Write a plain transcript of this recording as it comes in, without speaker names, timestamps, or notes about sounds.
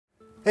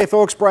Hey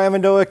folks, Brian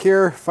Van Dowick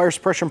here, fire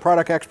suppression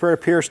product expert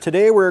at Pierce.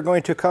 Today we're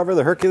going to cover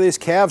the Hercules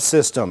CAFS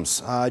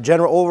systems.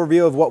 General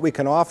overview of what we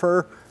can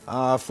offer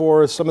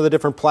for some of the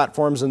different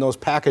platforms in those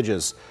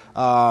packages.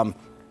 The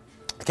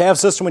CAFS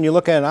system, when you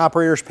look at an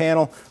operator's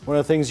panel, one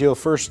of the things you'll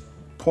first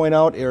point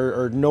out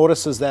or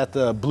notice is that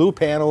the blue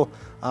panel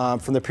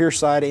from the Pierce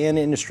side and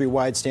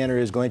industry-wide standard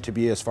is going to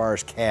be as far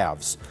as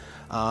CAFS.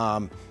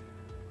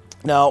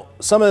 Now,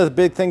 some of the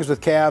big things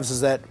with CAFS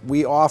is that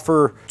we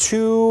offer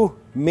two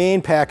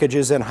main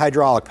packages and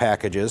hydraulic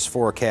packages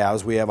for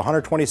CAFS. We have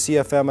 120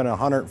 CFM and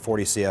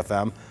 140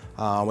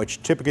 CFM,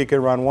 which typically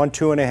can run 1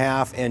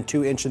 2.5 and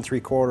 2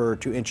 3/4 or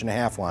 2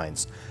 1/2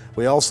 lines.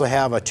 We also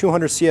have a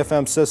 200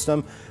 CFM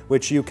system,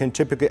 which you can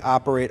typically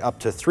operate up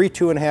to 3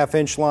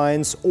 2.5-inch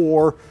lines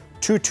or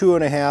 2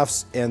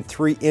 2.5s and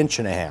 3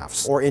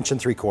 1/2s or 1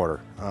 3/4.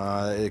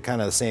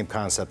 Kind of the same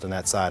concept on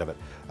that side of it.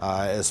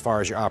 As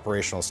far as your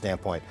operational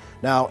standpoint.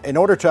 Now, in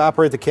order to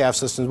operate the CAFS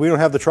systems, we don't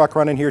have the truck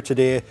running here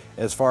today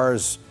as far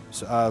as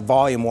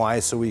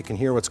volume-wise, so we can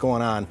hear what's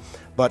going on.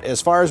 But as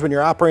far as when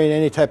you're operating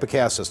any type of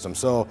CAFS system,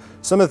 so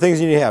some of the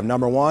things you need to have.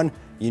 Number one,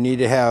 you need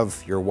to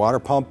have your water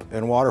pump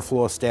and water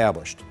flow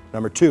established.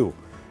 Number two,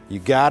 you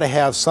got to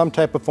have some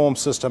type of foam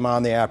system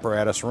on the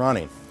apparatus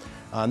running.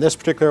 On this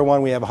particular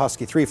one, we have a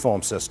Husky 3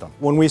 foam system.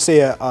 When we say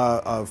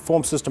a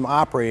foam system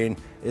operating,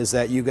 is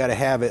that you got to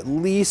have at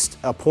least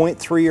a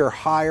 0.3 or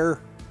higher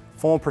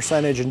foam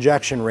percentage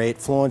injection rate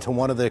flowing to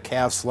one of the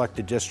CAFS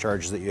selected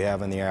discharges that you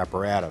have in the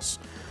apparatus.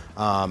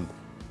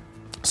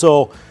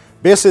 So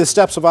basically the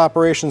steps of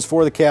operations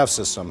for the CAFS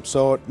system.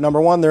 So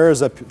number one, there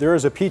is a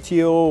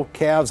PTO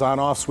CAFS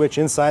on-off switch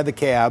inside the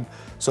cab.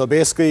 So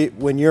basically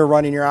when you're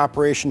running your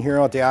operation here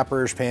at the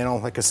operator's panel,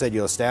 like I said,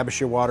 you'll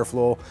establish your water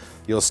flow,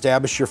 you'll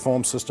establish your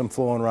foam system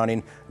flow and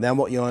running. Then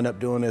what you'll end up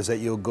doing is that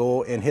you'll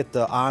go and hit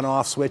the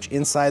on-off switch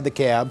inside the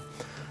cab.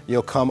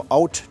 You'll come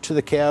out to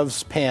the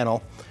CAFS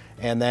panel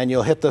and then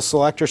you'll hit the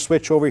selector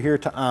switch over here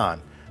to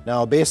on.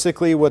 Now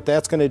basically what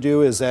that's going to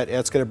do is that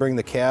it's going to bring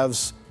the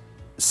CAFS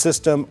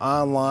system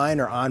online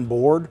or on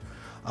board.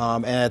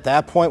 And at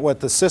that point what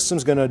the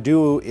system's going to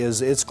do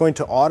is it's going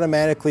to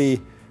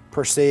automatically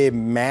per se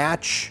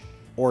match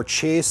or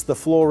chase the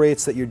flow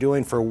rates that you're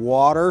doing for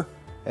water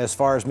as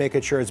far as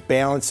making sure it's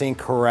balancing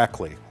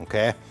correctly,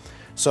 okay?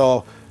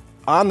 So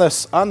on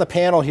the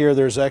panel here,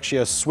 there's actually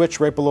a switch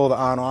right below the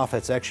on-off.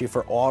 It's actually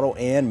for auto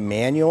and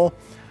manual.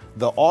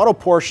 The auto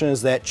portion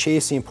is that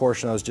chasing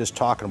portion I was just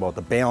talking about,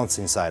 the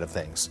balancing side of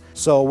things.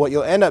 So what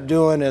you'll end up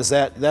doing is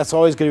that's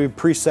always going to be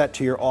preset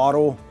to your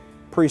auto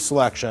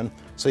pre-selection.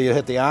 So you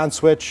hit the on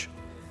switch,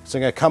 it's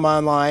going to come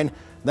online.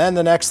 Then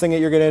the next thing that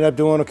you're going to end up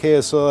doing, okay,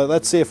 so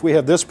let's see if we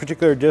have this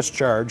particular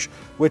discharge,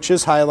 which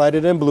is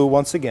highlighted in blue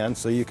once again,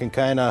 so you can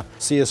kind of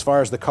see as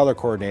far as the color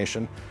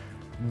coordination.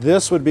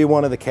 This would be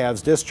one of the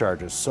CAFS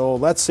discharges. So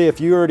let's say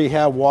if you already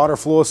have water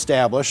flow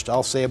established,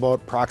 I'll say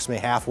about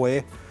approximately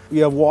halfway,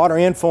 you have water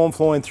and foam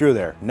flowing through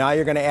there. Now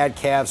you're going to add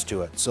CAFS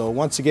to it. So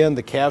once again,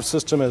 the CAFS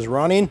system is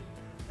running.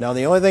 Now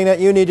the only thing that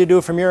you need to do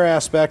from your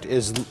aspect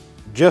is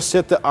just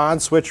hit the on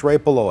switch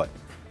right below it.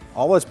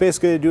 All it's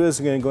basically going to do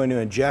is going to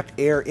inject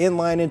air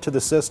inline into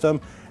the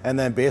system and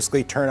then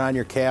basically turn on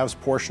your CAFS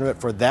portion of it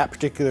for that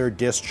particular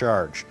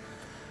discharge.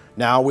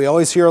 Now we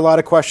always hear a lot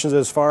of questions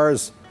as far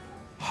as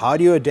how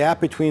do you adapt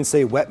between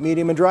say wet,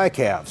 medium and dry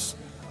CAFS.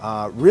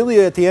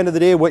 Really at the end of the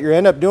day what you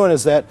end up doing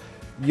is that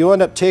you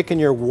end up taking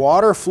your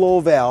water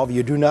flow valve,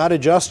 you do not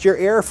adjust your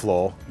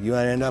airflow, you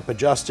end up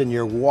adjusting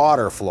your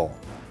water flow.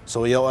 So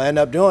what you'll end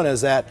up doing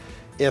is that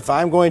if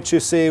I'm going to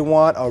say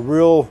want a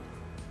real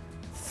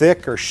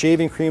thick or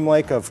shaving cream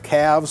like of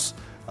CAFS,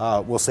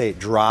 we'll say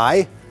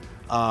dry.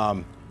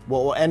 What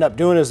we'll end up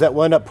doing is that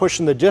we'll end up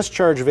pushing the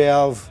discharge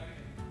valve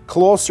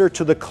closer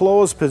to the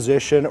close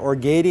position or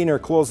gating or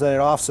closing it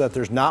off so that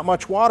there's not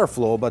much water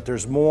flow, but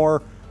there's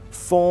more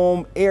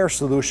foam air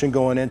solution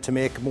going in to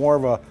make more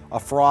of a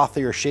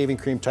frothy or shaving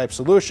cream type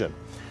solution.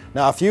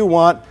 Now if you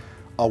want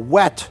a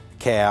wet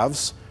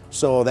CAFS,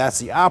 so that's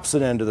the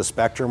opposite end of the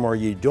spectrum where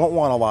you don't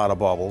want a lot of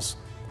bubbles,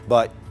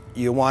 but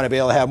you want to be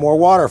able to have more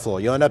water flow.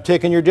 You'll end up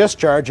taking your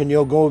discharge and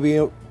you'll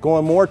be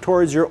going more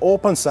towards your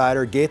open side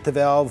or gate the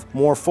valve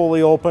more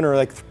fully open or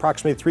like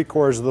approximately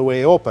 3/4 of the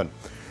way open.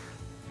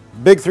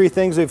 Big three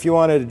things if you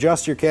want to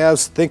adjust your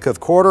CAFS, think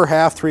of quarter,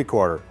 half,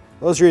 3/4.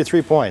 Those are your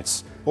 3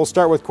 points. We'll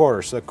start with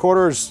quarter. So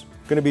quarter is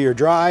going to be your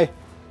dry,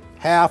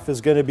 half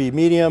is going to be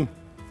medium,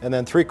 and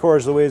then 3/4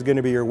 of the way is going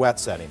to be your wet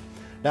setting.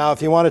 Now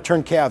if you want to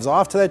turn CAFS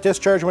off to that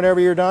discharge whenever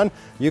you're done,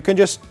 you can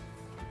just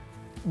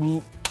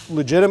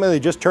legitimately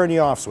just turn the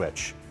off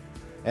switch.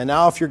 And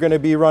now if you're going to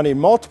be running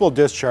multiple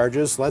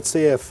discharges, let's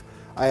say if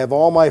I have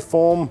all my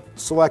foam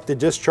selected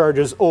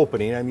discharges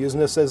opening, I'm using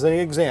this as an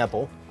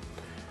example.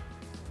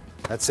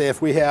 Let's say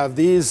if we have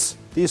these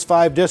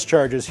 5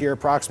 discharges here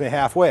approximately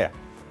halfway,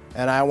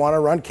 and I want to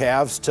run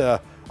CAFS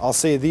to, I'll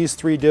say these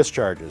 3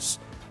 discharges.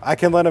 I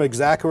can let them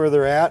exactly where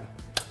they're at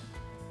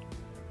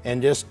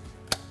and just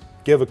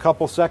give a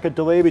couple second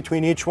delay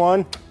between each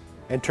one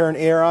and turn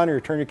air on or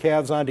turn your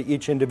CAFS on to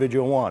each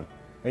individual one.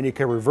 And you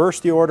can reverse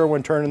the order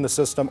when turning the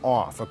system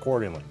off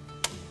accordingly.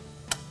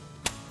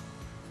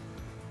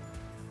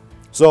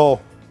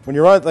 So when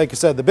you run, like I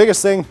said, the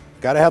biggest thing,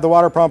 got to have the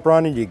water pump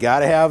running, you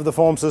got to have the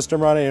foam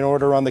system running in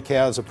order to run the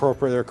calves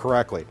appropriately or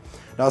correctly.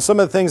 Now some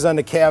of the things on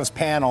the calves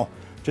panel,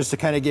 just to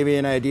kind of give you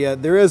an idea,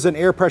 there is an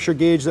air pressure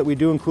gauge that we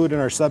do include in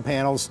our sub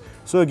panels,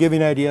 so it'll give you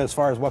an idea as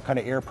far as what kind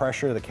of air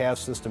pressure the calf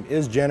system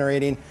is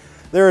generating.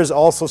 There is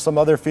also some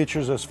other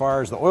features as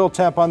far as the oil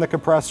temp on the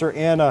compressor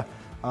and an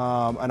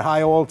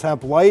high oil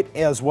temp light,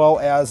 as well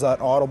as an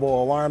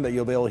audible alarm that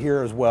you'll be able to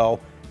hear as well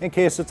in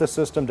case that the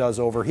system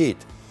does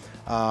overheat.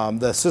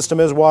 The system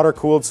is water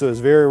cooled, so it's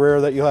very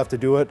rare that you'll have to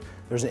do it.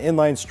 There's an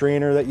inline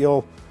strainer that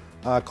you'll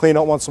clean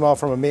out once in a while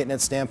from a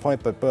maintenance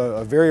standpoint, but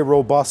a very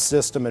robust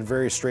system and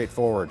very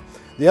straightforward.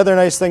 The other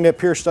nice thing that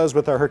Pierce does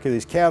with our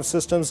Hercules CAFS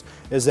systems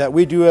is that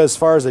we do, as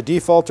far as a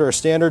default or a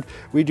standard,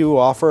 we do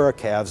offer a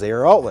CAFS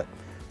air outlet.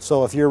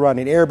 So if you're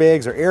running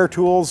airbags or air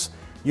tools,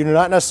 you do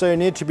not necessarily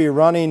need to be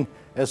running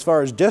as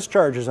far as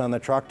discharges on the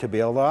truck to be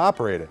able to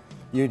operate it.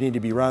 You need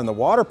to be running the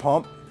water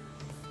pump,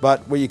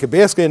 but what you could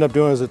basically end up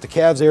doing is that the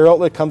CAFS air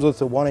outlet comes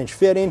with a 1-inch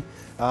fitting.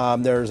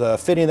 There's a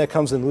fitting that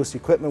comes in loose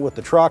equipment with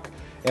the truck,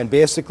 and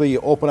basically you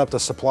open up the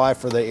supply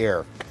for the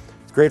air.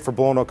 It's great for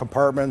blowing out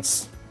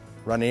compartments,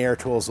 running air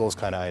tools, those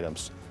kind of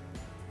items.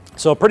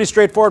 So pretty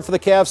straightforward for the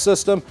CAFS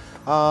system.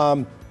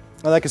 And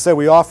like I said,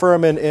 we offer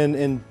them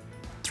in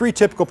 3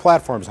 typical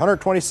platforms: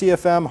 120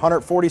 CFM,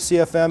 140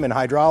 CFM in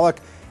hydraulic,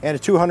 and a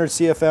 200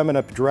 CFM in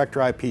a direct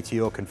drive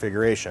PTO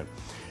configuration.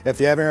 If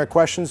you have any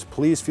questions,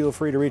 please feel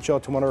free to reach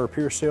out to one of our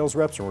Pierce sales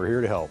reps, and we're here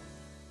to help.